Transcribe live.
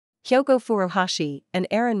Kyogo Furuhashi and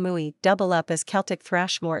Aaron Mooy double up as Celtic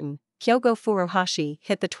thrash Morton. Kyogo Furuhashi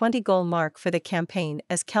hit the 20-goal mark for the campaign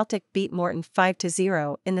as Celtic beat Morton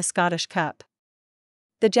 5-0 in the Scottish Cup.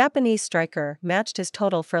 The Japanese striker matched his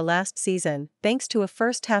total for last season thanks to a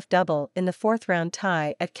first-half double in the fourth-round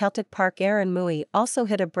tie at Celtic Park. Aaron Mooy also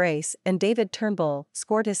hit a brace and David Turnbull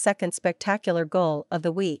scored his second spectacular goal of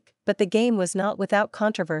the week, but the game was not without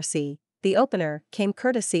controversy. The opener came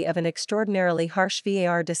courtesy of an extraordinarily harsh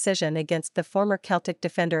VAR decision against the former Celtic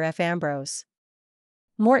defender F. Ambrose.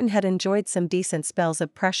 Morton had enjoyed some decent spells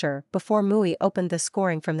of pressure before Mooy opened the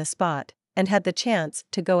scoring from the spot, and had the chance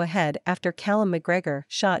to go ahead after Callum McGregor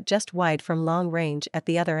shot just wide from long range at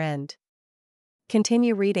the other end.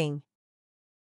 Continue reading.